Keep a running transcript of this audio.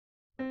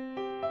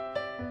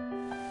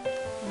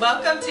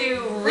Welcome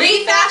to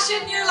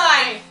Refashion Your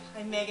Life.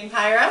 I'm Megan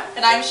Pyra.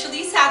 And I'm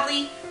Chalyce.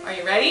 Are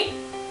you ready?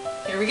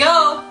 Here we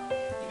go.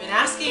 You've been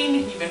asking,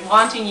 you've been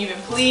wanting, you've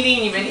been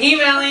pleading, you've been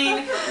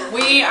emailing.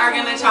 We are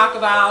going to talk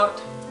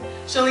about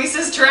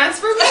Chalyce's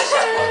transformation.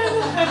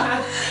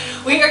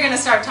 We are going to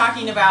start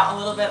talking about a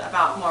little bit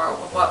about more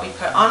of what we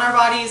put on our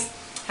bodies,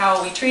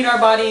 how we treat our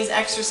bodies,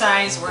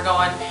 exercise. We're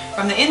going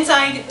from the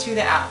inside to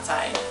the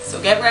outside.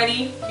 So get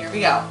ready. Here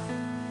we go.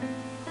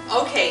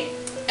 Okay,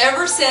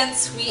 ever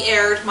since we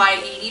aired my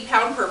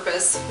 80-pound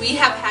purpose, we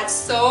have had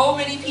so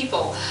many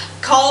people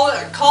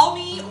call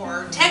me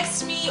or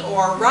text me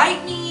or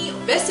write me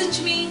or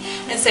message me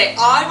and say,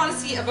 I want to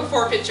see a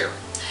before picture.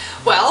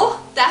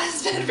 Well, that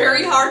has been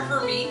very hard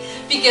for me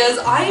because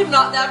I am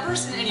not that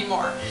person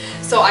anymore.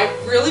 So I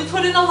really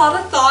put in a lot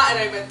of thought and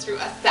I went through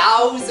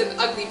 1,000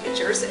 ugly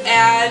pictures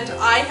and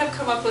I have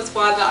come up with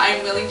one that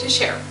I'm willing to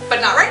share.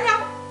 But not right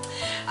now.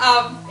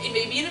 It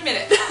may be in a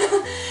minute.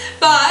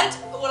 But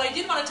what I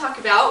did want to talk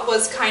about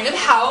was kind of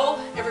how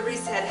everybody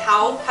said,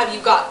 how have you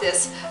got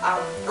this?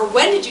 Or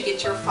when did you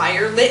get your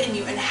fire lit in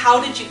you and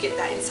how did you get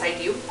that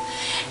inside you?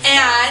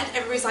 And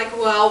everybody's like,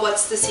 well,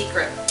 what's the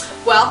secret?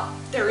 Well,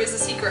 there is a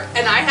secret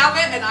and I have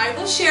it and I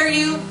will share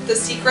you the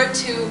secret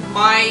to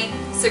my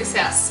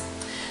success.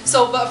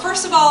 So, but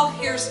first of all,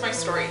 here's my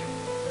story.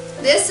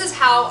 This is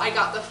how I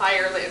got the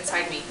fire lit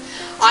inside me.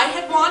 I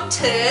had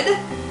wanted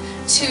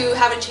to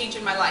have a change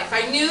in my life.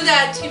 I knew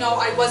that,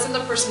 I wasn't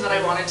the person that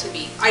I wanted to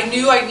be. I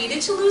knew I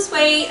needed to lose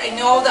weight. I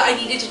know that I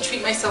needed to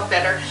treat myself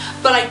better,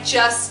 but I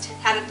just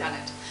hadn't done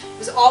it. It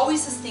was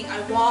always this thing, I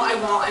want.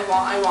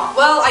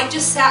 Well, I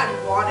just sat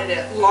and wanted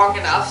it long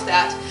enough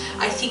that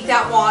I think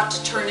that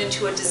want turned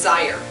into a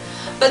desire.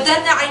 But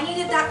then I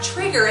needed that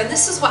trigger, and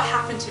this is what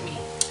happened to me.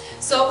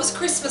 So it was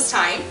Christmas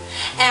time,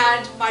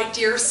 and my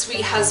dear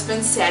sweet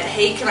husband said,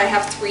 hey, can I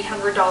have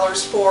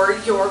 $300 for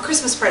your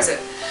Christmas present?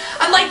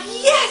 I'm like,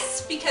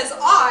 yes, because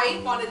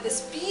I wanted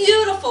this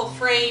beautiful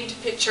framed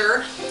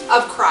picture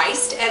of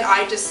Christ, and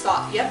I just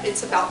thought, yep,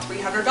 it's about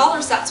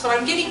 $300, that's what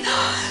I'm getting.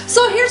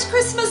 So here's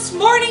Christmas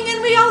morning,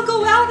 and we all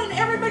go out, and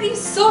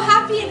everybody's so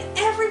happy, and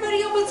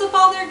everybody opens up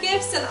all their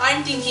gifts, and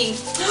I'm thinking,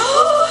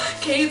 oh,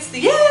 okay, it's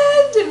the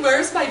end, and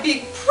where's my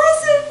big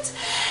present?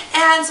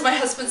 And so my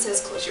husband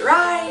says, close your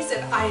eyes,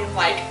 and I am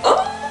like,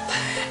 oh,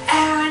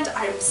 and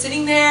I'm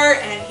sitting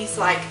there, and he's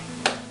like,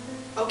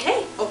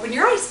 okay, open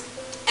your eyes.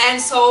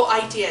 And so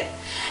I did.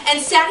 And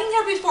standing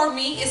there before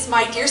me is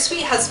my dear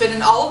sweet husband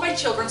and all of my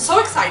children, so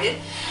excited,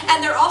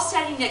 and they're all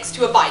standing next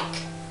to a bike.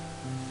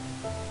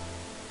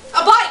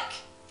 A bike!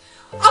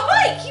 A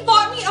bike! He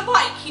bought me a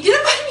bike. He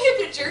didn't buy me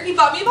a picture, he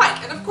bought me a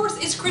bike. And of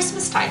course, it's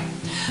Christmas time.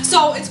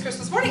 So it's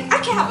Christmas morning. I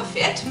can't have a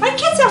fit. My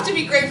kids have to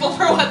be grateful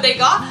for what they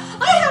got.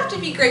 I have to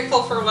be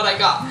grateful for what I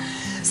got.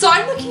 So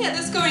I'm looking at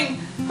this going,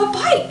 a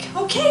bike,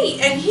 okay.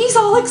 And he's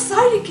all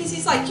excited because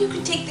he's like, you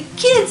can take the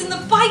kids in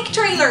the bike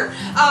trailer.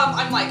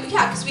 I'm like,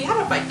 yeah, because we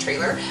had a bike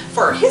trailer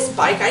for his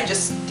bike. I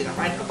just didn't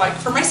ride a bike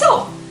for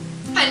myself.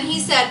 And he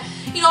said,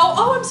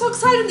 oh, I'm so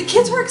excited. The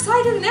kids were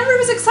excited and everyone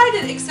was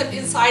excited, except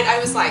inside I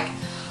was like,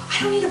 I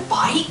don't need a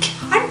bike.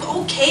 I'm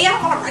okay. I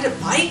don't want to ride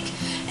a bike.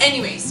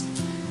 Anyways,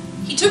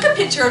 he took a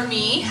picture of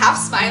me, half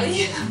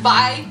smiley,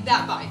 by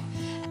that bike.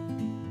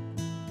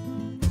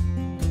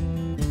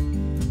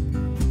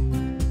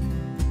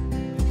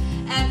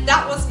 And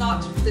that was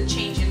not the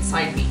change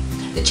inside me.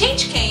 The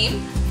change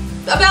came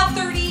about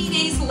 30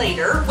 days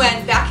later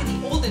when, back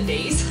in the olden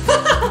days,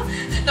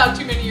 not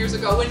too many years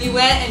ago, when you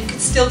went and could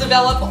still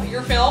develop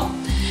your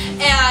film.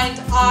 And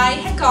I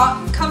had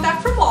come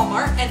back from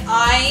Walmart and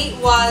I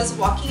was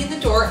walking in the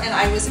door and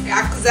I was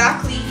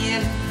exactly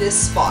in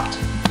this spot.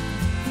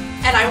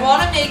 And I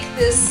want to make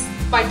this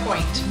my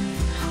point.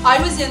 I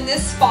was in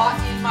this spot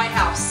in my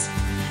house.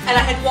 And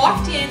I had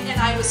walked in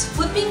and I was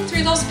flipping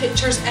through those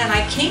pictures and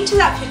I came to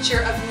that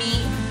picture of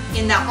me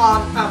in that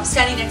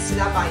standing next to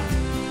that bike.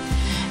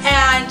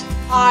 And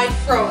I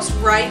froze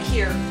right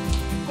here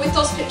with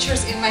those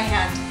pictures in my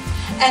hand.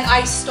 And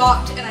I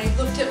stopped and I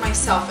looked at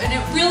myself and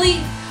it really,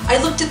 I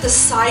looked at the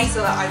size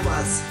that I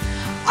was.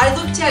 I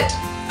looked at,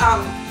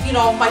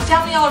 my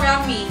family all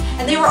around me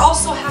and they were all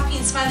so happy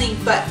and smiling,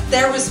 but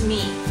there was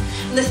me.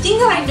 And the thing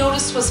that I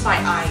noticed was my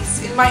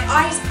eyes. In my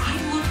eyes, I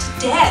looked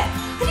dead.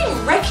 I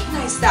didn't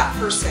recognize that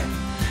person.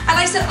 And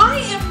I said, I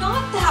am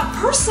not that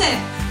person.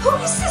 Who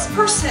is this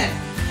person?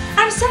 And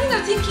I'm standing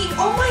there thinking,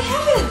 oh my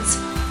heavens,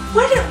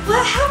 what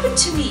happened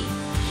to me?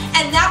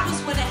 And that was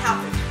when it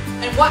happened.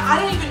 And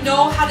I don't even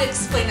know how to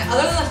explain it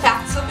other than the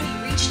fact somebody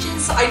reached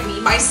inside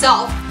me,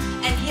 myself,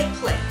 and hit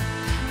play.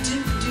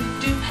 Do, do,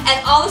 do.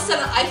 And all of a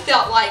sudden I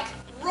felt like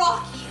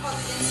Rocky on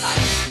the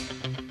inside.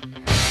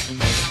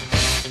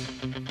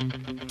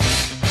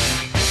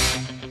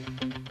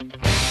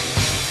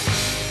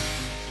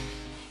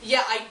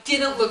 Yeah, I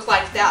didn't look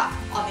like that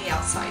on the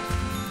outside.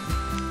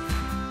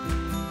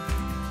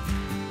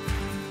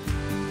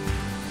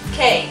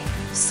 Okay,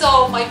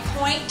 so my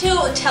point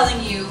to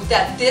telling you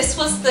that this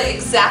was the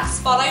exact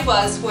spot I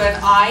was when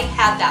I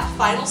had that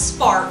final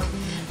spark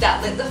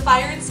that lit the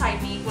fire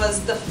inside me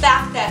was the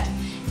fact that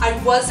I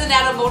wasn't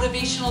at a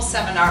motivational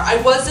seminar. I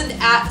wasn't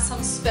at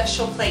some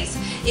special place.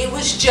 It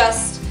was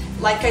just,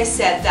 like I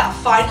said, that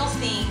final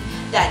thing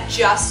that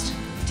just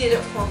did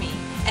it for me.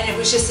 And it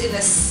was just in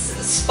this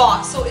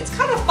spot. So it's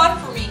kind of fun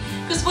for me,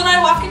 because when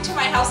I walk into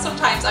my house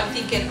sometimes I'm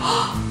thinking,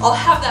 oh, I'll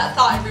have that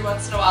thought every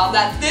once in a while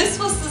that this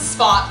was the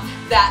spot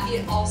that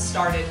it all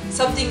started.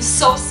 Something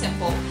so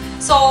simple.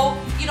 So,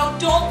 you know,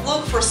 don't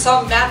look for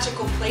some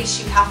magical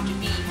place you have to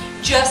be.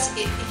 Just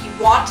if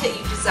you want it,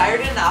 you desire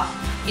it enough,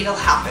 it'll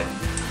happen.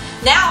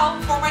 Now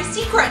for my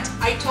secret.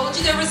 I told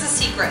you there was a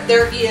secret.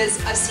 There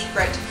is a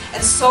secret.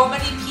 And so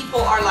many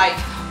people are like,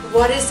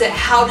 what is it?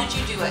 How did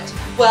you do it?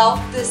 Well,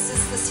 this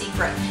is the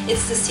secret.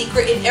 It's the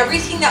secret in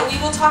everything that we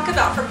will talk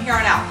about from here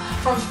on out.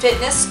 From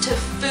fitness to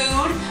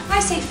food. When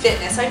I say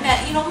fitness, I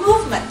meant, you know,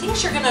 movement.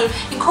 Things you're going to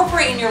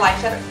incorporate in your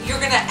life that you're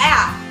going to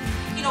add.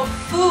 You know,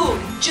 food,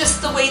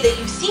 just the way that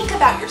you think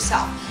about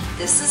yourself.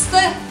 This is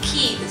the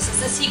key. This is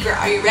the secret.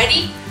 Are you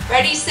ready?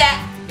 Ready, set,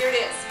 here it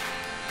is.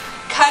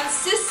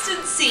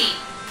 Consistency,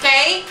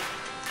 okay?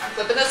 I'm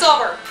flipping this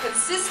over.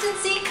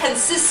 Consistency,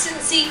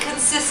 consistency,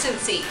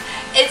 consistency.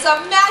 It's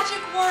a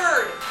magic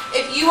word.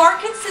 If you are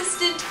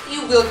consistent,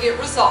 you will get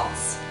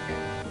results.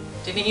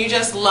 Didn't you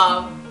just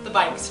love the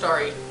bike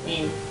story?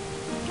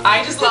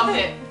 I just loved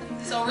it.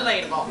 So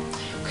relatable.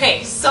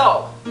 Okay,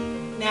 so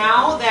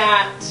now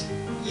that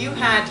you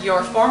had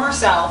your former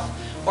self,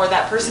 or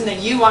that person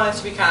that you wanted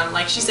to become,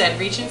 like she said,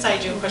 reach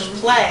inside you and push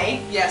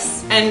play.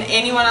 Yes. And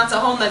anyone else at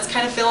home that's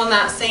kind of feeling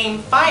that same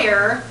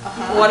fire,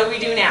 what do we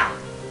do now?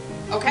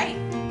 Okay.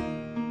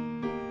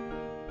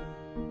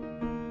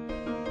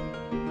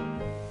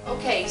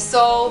 Okay,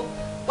 so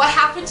what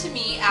happened to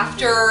me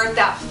after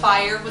that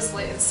fire was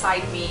lit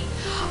inside me,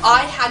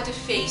 I had to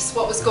face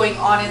what was going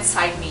on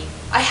inside me.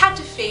 I had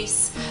to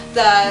face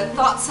the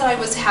thoughts that I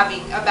was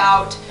having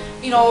about,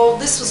 you know,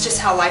 this was just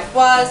how life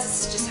was,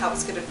 this is just how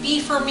it's going to be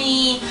for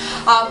me.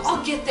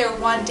 I'll get there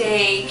one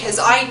day because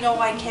I know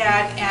I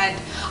can, and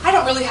I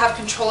don't really have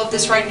control of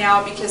this right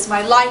now because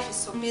my life is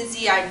so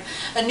busy. I'm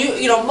a new,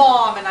 you know,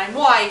 mom, and I'm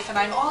wife, and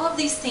I'm all of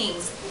these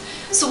things.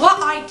 So what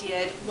I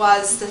did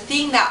was the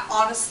thing that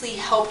honestly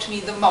helped me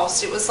the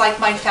most. It was like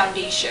my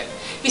foundation.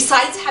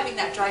 Besides having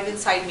that drive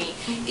inside me,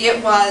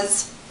 it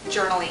was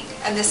journaling.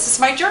 And this is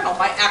my journal,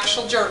 my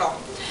actual journal.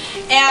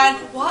 And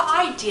what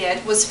I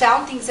did was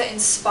found things that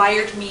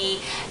inspired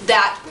me,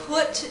 that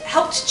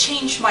helped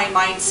change my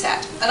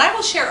mindset. And I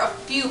will share a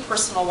few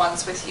personal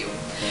ones with you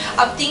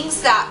of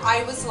things that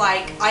I was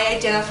like, I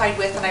identified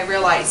with and I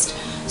realized.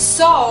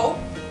 So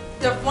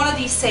one of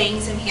these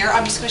sayings in here,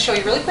 I'm just going to show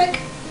you really quick.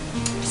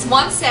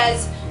 One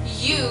says,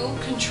 you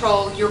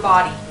control your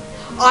body.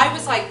 I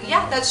was like,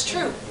 yeah, that's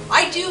true.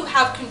 I do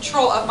have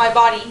control of my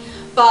body,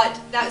 but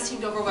that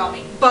seemed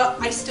overwhelming.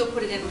 But I still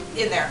put it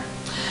in there.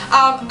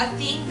 A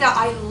thing that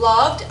I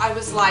loved, I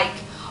was like,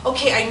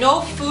 okay, I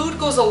know food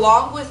goes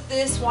along with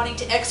this, wanting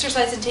to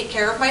exercise and take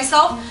care of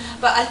myself,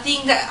 but a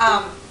thing that,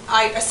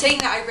 a saying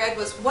that I read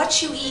was,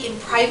 what you eat in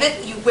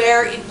private, you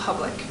wear in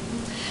public.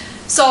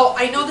 So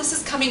I know this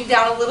is coming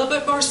down a little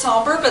bit more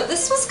somber, but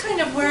this was kind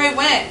of where I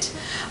went.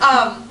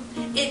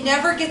 It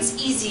never gets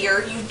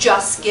easier, you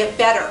just get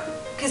better.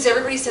 Because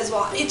everybody says,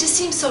 well, it just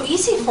seems so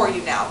easy for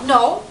you now.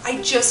 No,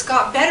 I just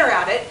got better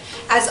at it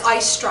as I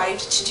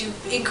strived to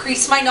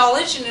increase my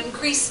knowledge and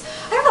increase,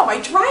 I don't know,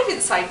 my drive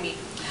inside me.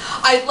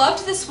 I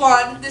loved this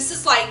one. This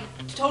is like,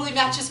 totally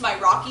matches my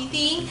Rocky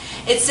theme.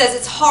 It says,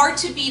 it's hard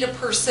to beat a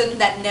person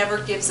that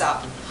never gives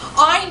up.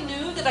 I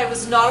knew that I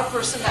was not a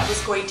person that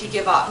was going to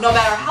give up, no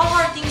matter how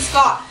hard things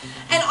got.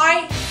 And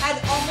I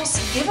had almost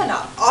given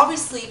up,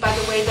 obviously, by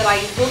the way that I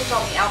looked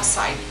on the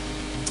outside.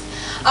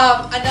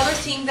 Another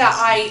thing that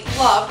I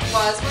loved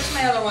was, where's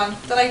my other one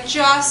that I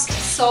just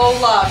so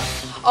loved?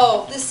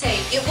 Oh, this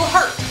saying, it will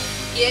hurt.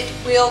 It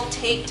will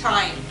take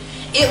time.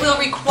 It will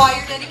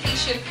require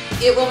dedication.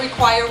 It will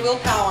require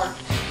willpower.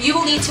 You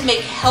will need to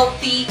make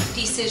healthy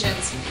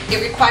decisions.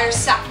 It requires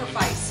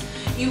sacrifice.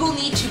 You will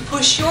need to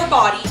push your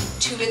body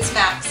to its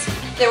max.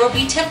 There will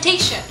be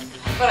temptation,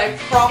 but I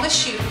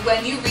promise you,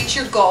 when you reach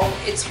your goal,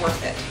 it's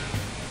worth it.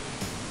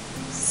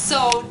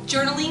 So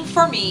journaling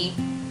for me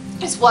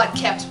is what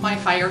kept my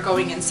fire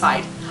going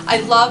inside.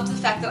 I loved the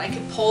fact that I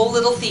could pull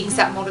little things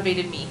that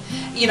motivated me.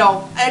 You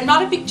know, I'm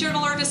not a big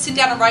journaler to sit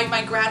down and write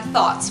my grand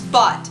thoughts,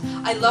 but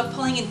I love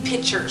pulling in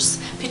pictures.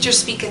 Pictures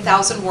speak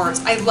 1,000 words.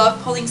 I love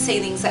pulling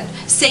sayings that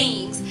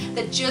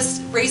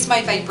just raised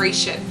my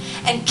vibration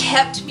and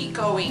kept me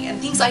going, and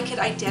things I could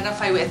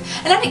identify with.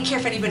 And I didn't care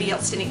if anybody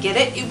else didn't get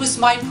it. It was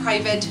my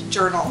private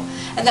journal,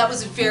 and that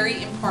was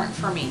very important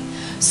for me.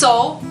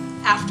 So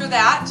after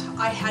that,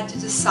 I had to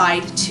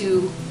decide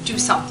to do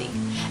something,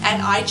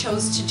 and I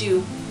chose to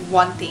do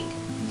one thing.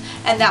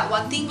 And that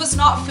one thing was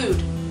not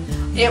food.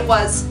 It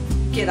was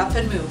get up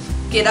and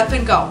move, get up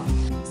and go.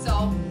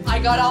 So I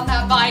got on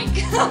that bike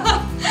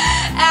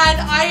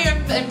and I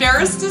am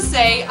embarrassed to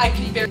say I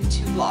could barely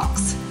 2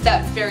 blocks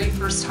that very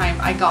first time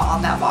I got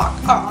on that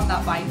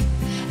bike.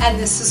 And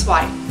this is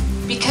why.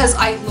 Because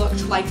I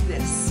looked like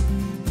this.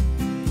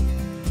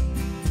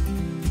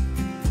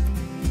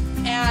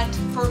 And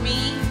for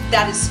me,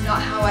 that is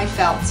not how I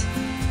felt.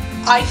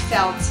 I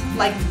felt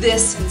like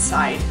this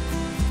inside.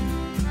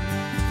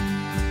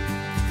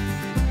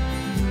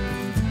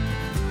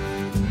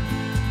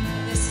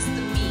 This is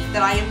the me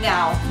that I am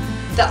now,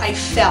 that I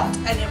felt,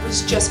 and it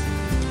was just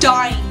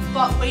dying,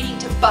 but waiting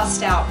to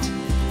bust out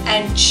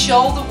and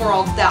show the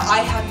world that I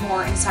had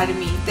more inside of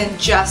me than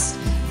just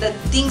the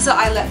things that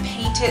I let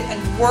paint it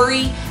and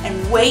worry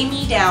and weigh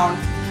me down.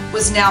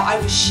 Was now I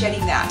was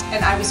shedding that,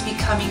 and I was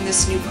becoming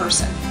this new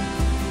person.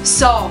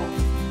 So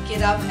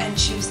get up and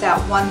choose that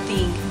one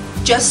thing.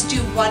 Just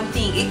do one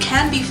thing. It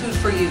can be food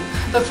for you,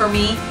 but for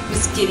me it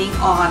was getting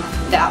on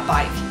that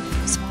bike.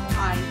 So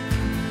I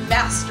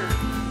mastered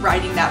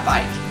riding that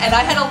bike, and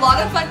I had a lot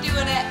of fun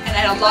doing it, and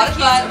I had a lot of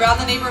fun around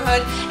the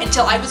neighborhood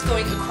until I was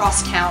going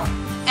across town.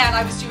 And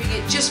I was doing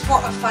it just for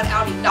a fun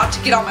outing, not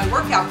to get on my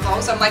workout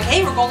clothes. I'm like,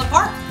 hey, we're going to the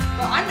park.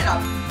 Well, I'm gonna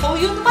pull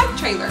you in the bike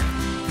trailer.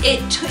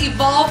 It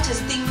evolved to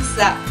things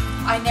that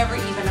I never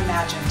even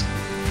imagined.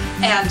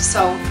 And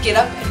so get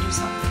up and do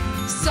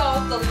something. So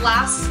the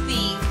last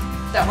thing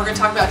that we're gonna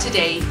talk about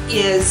today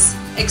is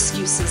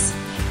excuses.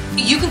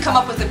 You can come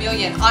up with a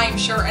million, I'm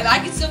sure, and I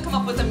can still come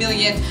up with a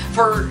million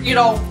for, you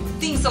know,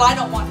 things that I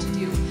don't want to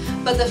do.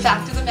 But the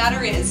fact of the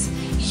matter is,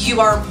 you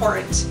are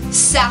important.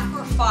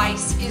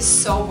 Sacrifice is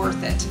so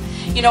worth it.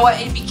 You know what,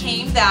 it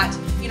became that,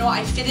 you know,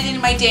 I fit it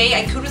in my day,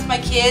 I could with my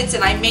kids,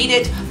 and I made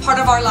it part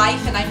of our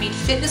life, and I made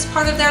fitness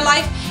part of their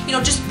life. You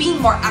know, just being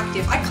more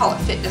active. I call it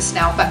fitness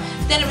now, but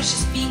then it was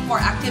just being more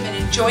active and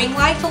enjoying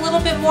life a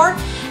little bit more.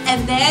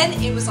 And then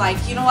it was like,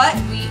 you know what,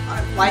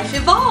 life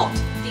evolved.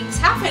 Things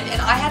happened, and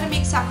I had to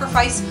make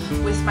sacrifice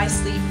with my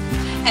sleep.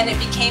 And it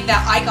became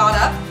that I got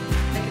up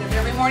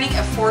every morning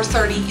at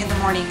 4:30 in the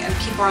morning, and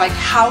people are like,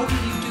 how do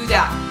you do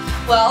that?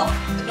 Well,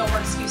 no more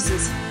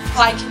excuses.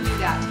 I can do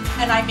that,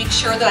 and I make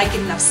sure that I get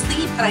enough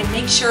sleep, and I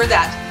make sure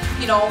that,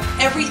 you know,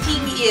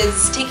 everything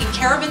is taken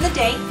care of in the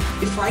day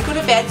before I go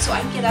to bed, so I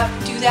can get up,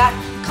 do that,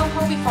 come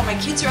home before my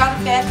kids are out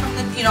of bed from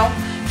the, you know,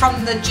 from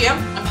the gym.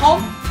 I'm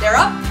home, they're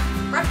up,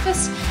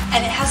 breakfast,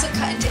 and it hasn't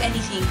cut into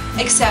anything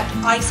except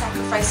I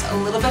sacrifice a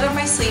little bit of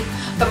my sleep,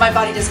 but my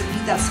body doesn't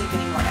need that sleep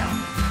anymore now.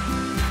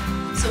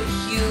 So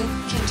you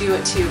can do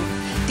it too.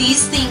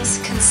 These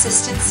things,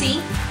 consistency,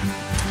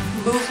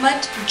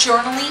 movement,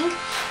 journaling,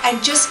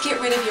 and just get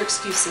rid of your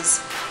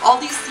excuses. All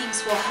these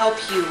things will help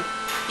you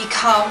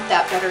become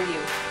that better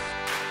you.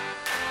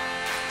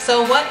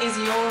 So what is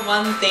your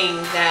one thing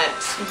that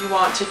you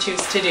want to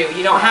choose to do?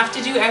 You don't have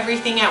to do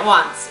everything at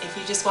once. If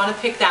you just want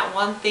to pick that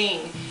one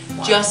thing,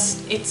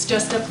 it's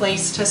just a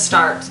place to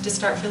start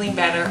feeling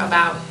better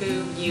about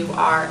who you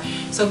are.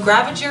 So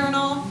grab a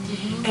journal,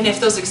 and if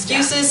those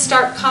excuses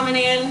start coming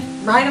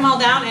in, write them all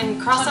down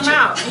and cross them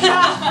out.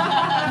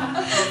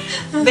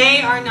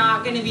 They are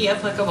not going to be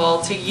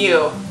applicable to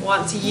you.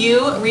 Once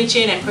you reach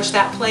in and push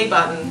that play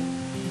button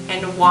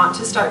and want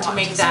to start to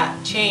make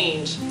that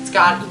change, you've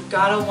got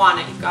to want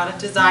it, you've got to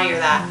desire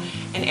that,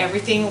 and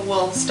everything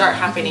will start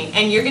happening.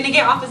 And you're going to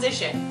get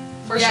opposition,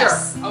 for sure.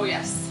 Oh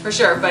yes. For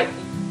sure, but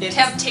it's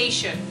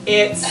temptation.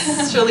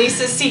 It's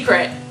Chalyce's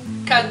secret.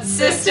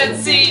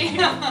 Consistency.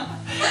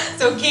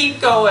 So keep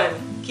going.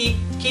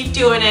 Keep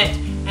doing it,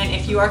 and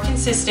if you are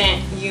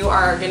consistent, you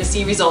are going to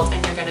see results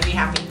and you're going to be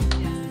happy.